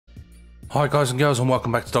Hi guys and girls, and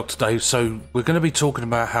welcome back to Dr. Dave. So we're going to be talking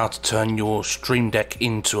about how to turn your Streamdeck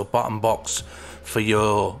into a button box for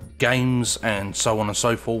your games and so on and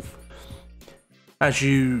so forth. As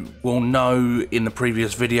you will know, in the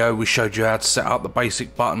previous video we showed you how to set up the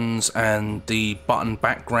basic buttons and the button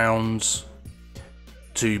backgrounds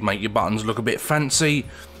to make your buttons look a bit fancy.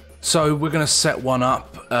 So we're going to set one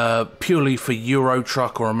up purely for Euro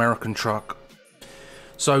Truck or American Truck.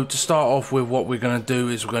 So to start off with, what we're going to do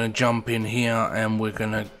is we're going to jump in here and we're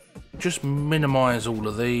going to just minimize all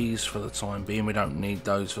of these for the time being. We don't need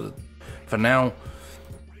those for now.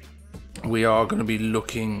 We are going to be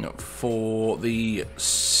looking for the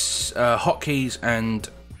hotkeys and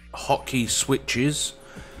hotkey switches.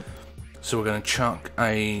 So we're going to chuck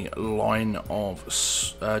a line of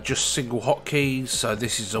just single hotkeys. So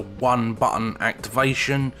this is a one button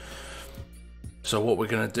activation. So what we're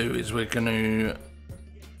going to do is we're going to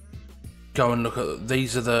go and look at,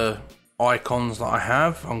 these are the icons that I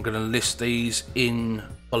have. I'm going to list these in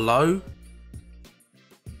below.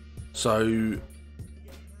 So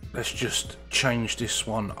let's just change this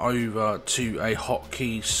one over to a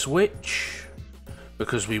hotkey switch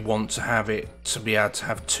because we want to have it to be able to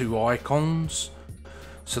have two icons.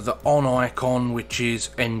 So the on icon, which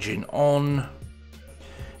is engine on,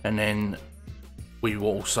 and then we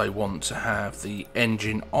also want to have the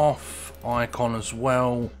engine off icon as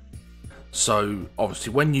well. So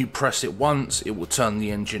obviously when you press it once, it will turn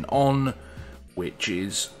the engine on, which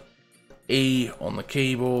is E on the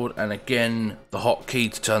keyboard, and again the hotkey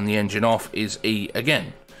to turn the engine off is E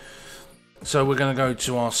again. So we're going to go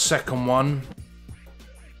to our second one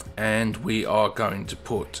and we are going to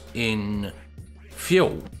put in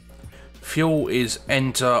fuel. Fuel is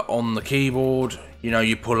enter on the keyboard. You know,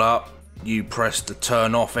 you pull up, you press the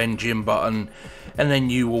turn off engine button, and then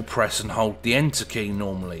you will press and hold the enter key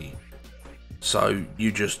normally. So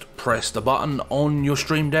you just press the button on your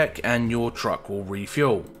Streamdeck and your truck will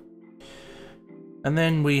refuel. And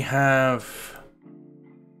then we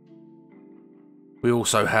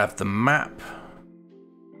also have the map.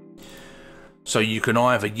 So you can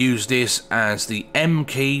either use this as the M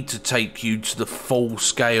key to take you to the full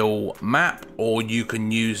scale map, or you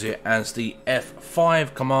can use it as the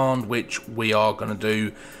F5 command, which we are going to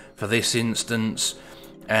do for this instance.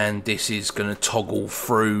 And this is going to toggle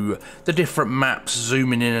through the different maps,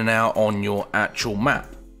 zooming in and out on your actual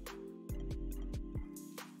map.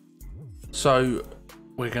 So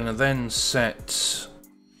we're going to then set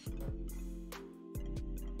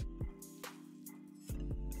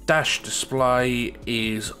dash display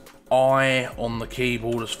is I on the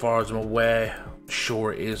keyboard as far as I'm aware.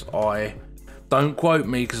 Sure it is I. Don't quote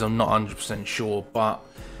me because I'm not 100% sure, but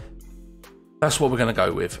that's what we're going to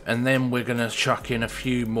go with. And then we're going to chuck in a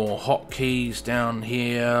few more hotkeys down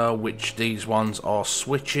here, which these ones are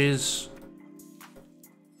switches.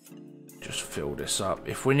 Just fill this up.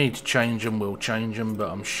 If we need to change them, we'll change them,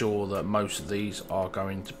 but I'm sure that most of these are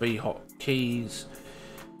going to be hotkeys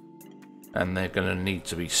and they're going to need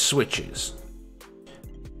to be switches.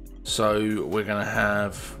 So we're going to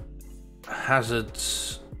have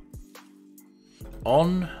hazards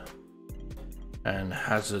on and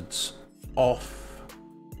hazards off.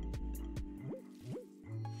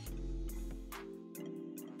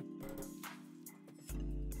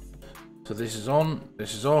 So this is on,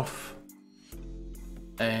 this is off,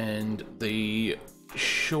 and the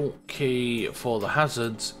short key for the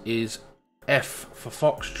hazards is F for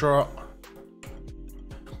Foxtrot.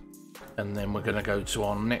 And then we're going to go to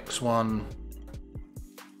our next one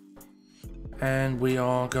and we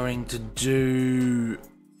are going to do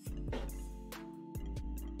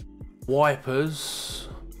wipers,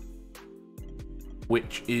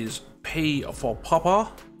 which is P for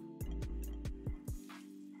Papa.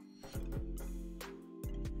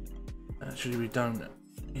 Actually we don't,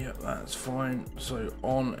 yep, that's fine. So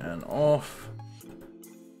on and off,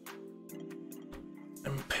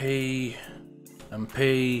 and P and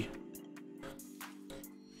P.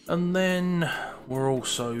 And then we're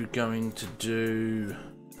also going to do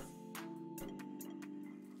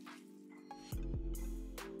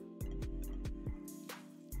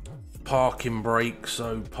parking brake.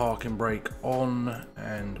 So parking brake on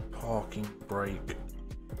and parking brake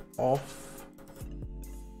off.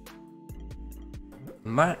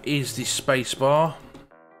 And that is the space bar.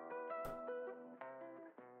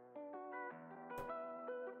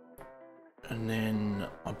 And then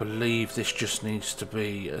I believe this just needs to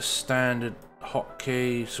be a standard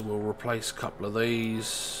hotkey, so we'll replace a couple of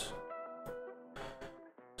these.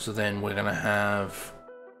 So then we're going to have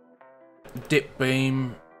dip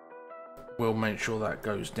beam. We'll make sure that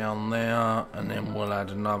goes down there, and then we'll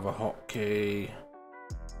add another hotkey.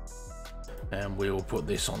 And we will put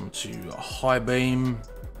this onto high beam.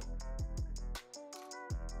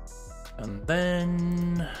 And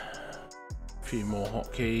then a few more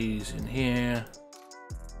hotkeys in here.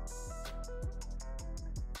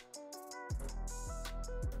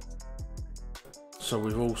 So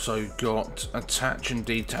we've also got attach and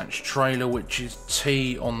detach trailer, which is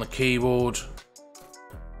T on the keyboard.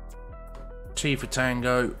 T for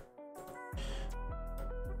Tango.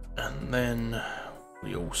 And then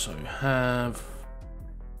we also have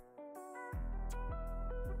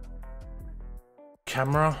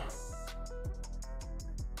camera.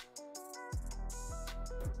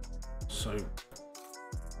 So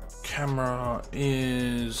camera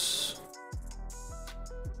is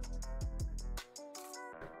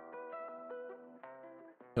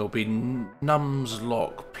it'll be nums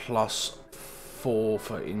lock plus 4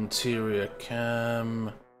 for interior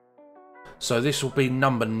cam. So this will be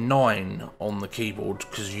number 9 on the keyboard,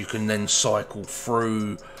 because you can then cycle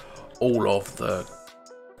through all of the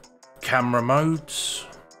camera modes.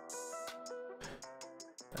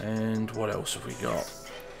 And what else have we got?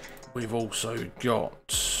 We've also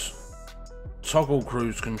got toggle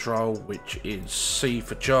cruise control, which is C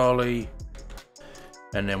for Charlie.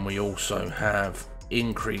 And then we also have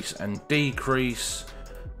increase and decrease.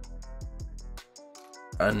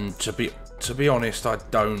 And to be honest, I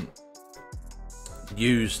don't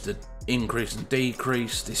use the increase and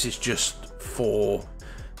decrease. This is just for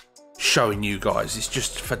showing you guys. It's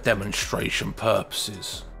just for demonstration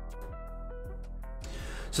purposes.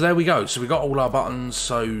 So there we go. So we got all our buttons.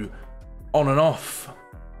 So on and off,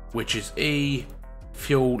 which is E,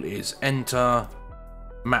 fuel is enter,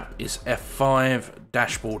 map is F5,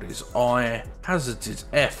 dashboard is I, hazards is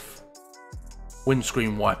F,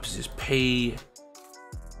 windscreen wipers is P,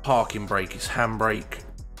 parking brake is handbrake,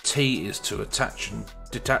 T is to attach and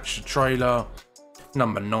detach the trailer,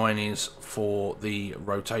 number 9 is for the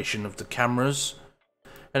rotation of the cameras,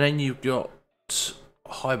 and then you've got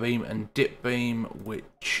high beam and dip beam,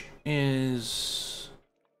 which is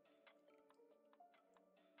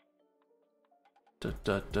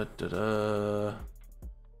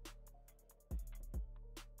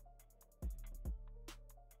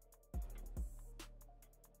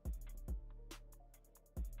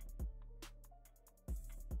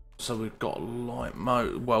so we've got light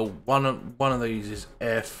mode. Well, one of these is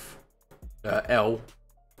L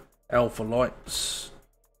for lights.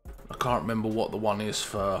 I can't remember what the one is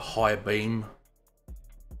for high beam.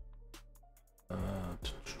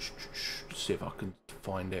 See if I can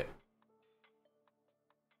find it.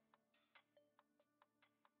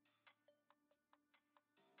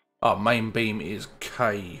 Oh, main beam is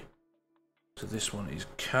K. So this one is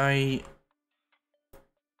K.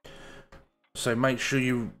 So make sure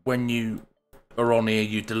you, when you are on here,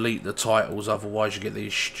 you delete the titles, otherwise you get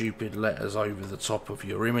these stupid letters over the top of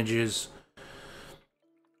your images.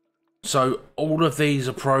 So all of these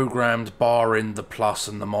are programmed barring the plus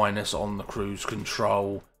and the minus on the cruise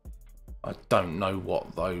control. I don't know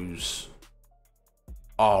what those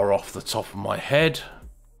are off the top of my head.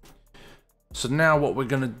 So now what we're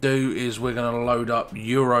going to do is we're going to load up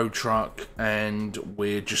Euro Truck, and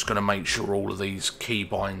we're just going to make sure all of these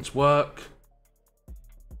keybinds work.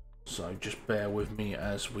 So just bear with me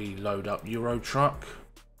as we load up Euro Truck.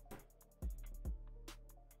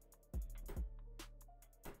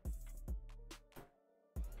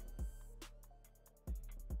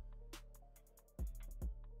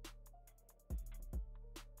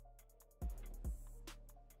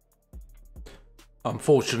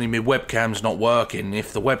 Unfortunately, my webcam's not working.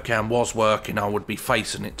 If the webcam was working, I would be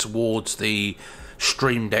facing it towards the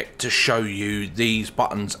Streamdeck to show you these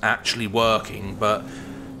buttons actually working. But,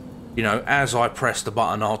 you know, as I press the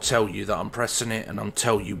button, I'll tell you that I'm pressing it, and I'll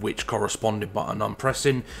tell you which corresponding button I'm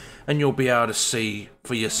pressing, and you'll be able to see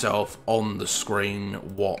for yourself on the screen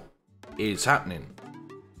what is happening.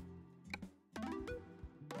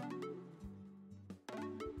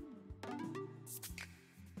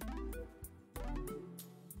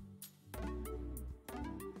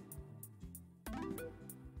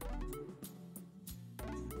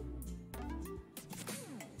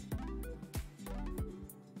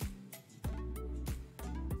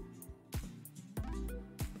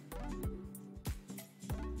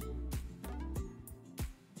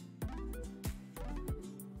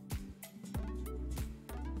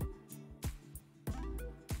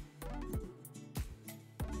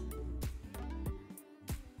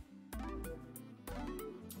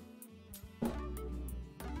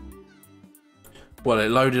 Well, it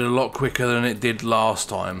loaded a lot quicker than it did last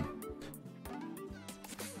time.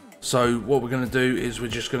 So what we're going to do is we're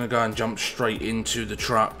just going to go and jump straight into the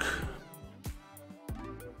truck.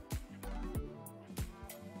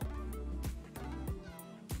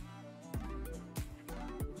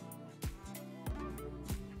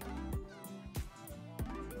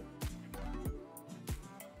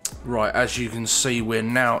 Right, as you can see, we're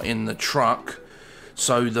now in the truck.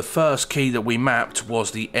 So the first key that we mapped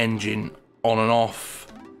was the engine on and off.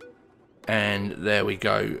 And there we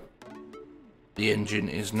go. The engine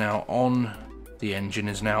is now on. The engine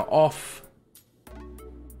is now off.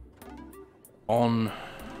 On.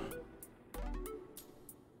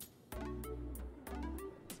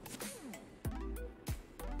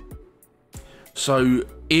 So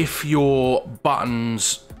if your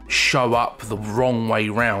buttons show up the wrong way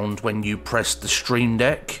round when you press the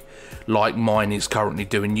Streamdeck, like mine is currently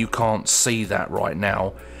doing, you can't see that right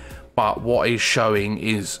now, but what is showing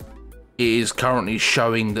is it is currently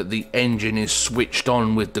showing that the engine is switched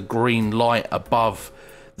on with the green light above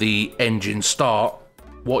the engine start.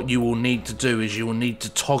 What you will need to do is you will need to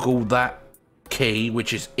toggle that key,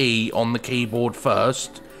 which is E, on the keyboard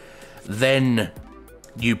first, then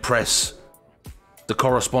you press the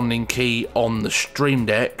corresponding key on the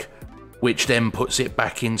Streamdeck, which then puts it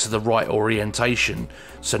back into the right orientation.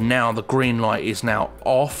 So now the green light is now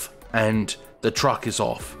off and the truck is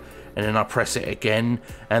off. And then I press it again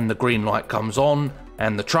and the green light comes on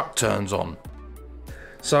and the truck turns on.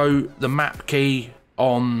 So the map key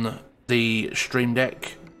on the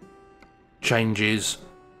Streamdeck changes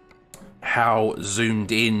how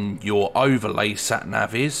zoomed in your overlay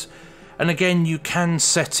sat-nav is. And again, you can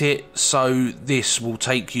set it so this will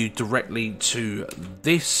take you directly to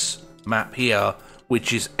this map here,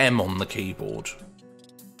 which is M on the keyboard.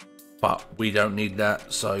 But we don't need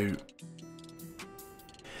that, so...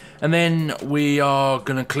 And then we are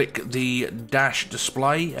going to click the dash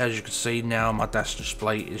display. As you can see now, my dash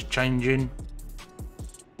display is changing.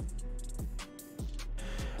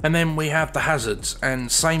 And then we have the hazards,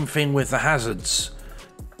 and same thing with the hazards.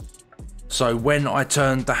 So when I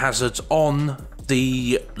turned the hazards on,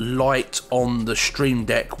 the light on the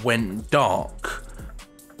Streamdeck went dark.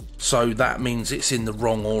 So that means it's in the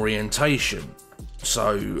wrong orientation.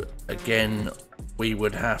 So again, we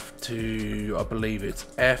would have to, I believe it's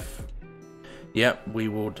F. Yep, we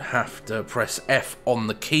would have to press F on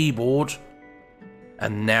the keyboard.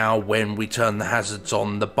 And now when we turn the hazards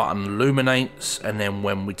on, the button illuminates. And then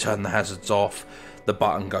when we turn the hazards off, the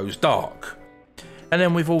button goes dark. And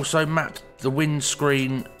then we've also mapped the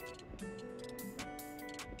windscreen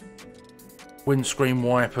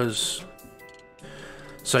wipers.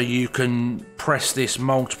 So you can press this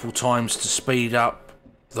multiple times to speed up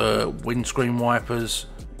the windscreen wipers.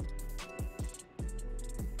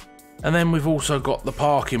 And then we've also got the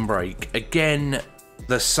parking brake. Again,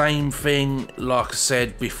 the same thing, like I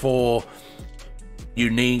said before, you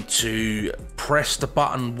need to press the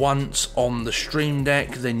button once on the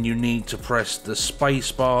Streamdeck, then you need to press the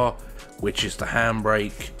spacebar, which is the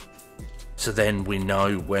handbrake, so then we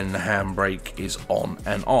know when the handbrake is on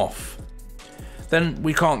and off. Then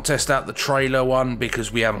we can't test out the trailer one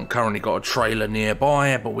because we haven't currently got a trailer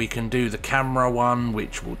nearby, but we can do the camera one,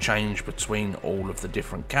 which will change between all of the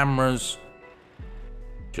different cameras,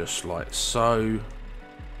 just like so.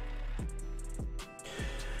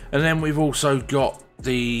 And then we've also got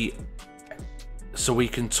the, so we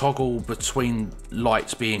can toggle between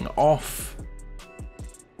lights being off,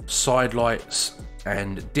 side lights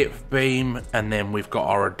and dip beam, and then we've got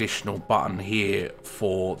our additional button here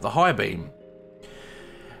for the high beam.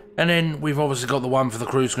 And then we've obviously got the one for the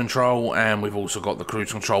cruise control, and we've also got the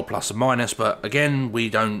cruise control plus and minus, but again, we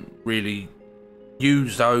don't really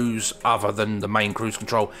use those other than the main cruise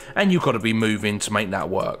control, and you've got to be moving to make that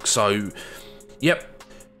work. So, yep.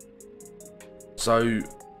 So,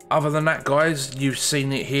 other than that, guys, you've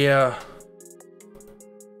seen it here,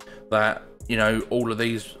 that, you know, all of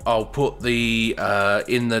these, I'll put the,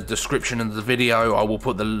 in the description of the video, I will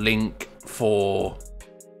put the link for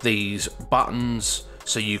these buttons,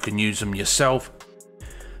 so you can use them yourself.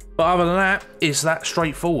 But other than that, it's that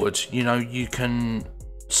straightforward. You know, you can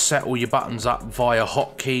set all your buttons up via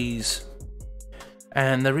hotkeys.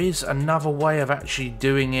 And there is another way of actually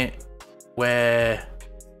doing it where...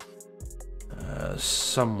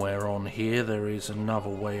 somewhere on here there is another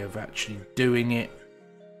way of actually doing it,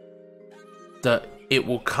 that it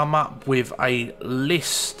will come up with a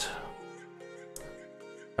list.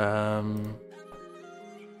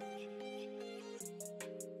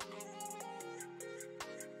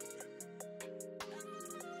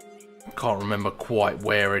 Can't remember quite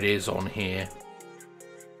where it is on here,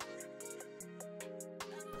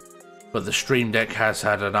 but the Streamdeck has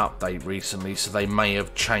had an update recently, so they may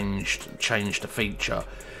have changed the feature,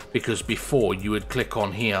 because before you would click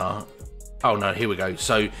on here. Oh no, here we go.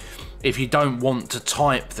 So if you don't want to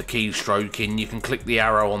type the keystroke in, you can click the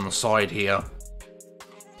arrow on the side here,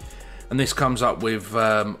 and this comes up with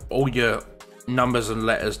all your numbers and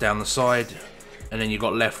letters down the side. and then you've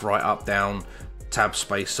got left, right, up, down, tab,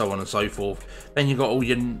 space, so on and so forth. Then you've got all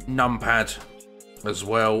your numpad as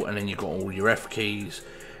well, and then you've got all your F keys,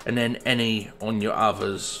 and then any on your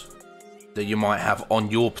others that you might have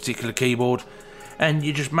on your particular keyboard, and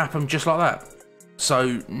you just map them just like that.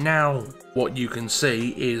 So now what you can see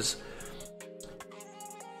is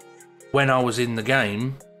when I was in the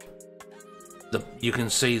game, you can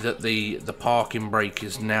see that the parking brake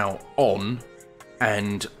is now on,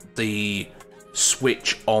 and the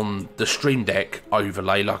switch on the Stream Deck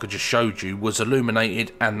overlay, like I just showed you, was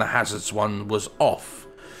illuminated, and the hazards one was off.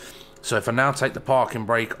 So if I now take the parking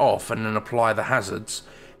brake off and then apply the hazards,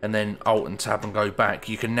 and then Alt and Tab and go back,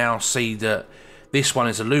 you can now see that this one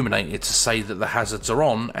is illuminated to say that the hazards are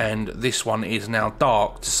on, and this one is now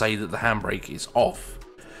dark to say that the handbrake is off.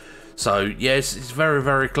 So yes, it's very,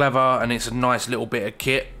 very clever, and it's a nice little bit of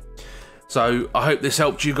kit. So I hope this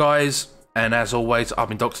helped you guys, and as always, I've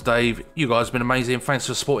been Dr. Dave. You guys have been amazing. Thanks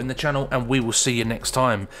for supporting the channel, and we will see you next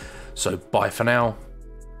time. So bye for now.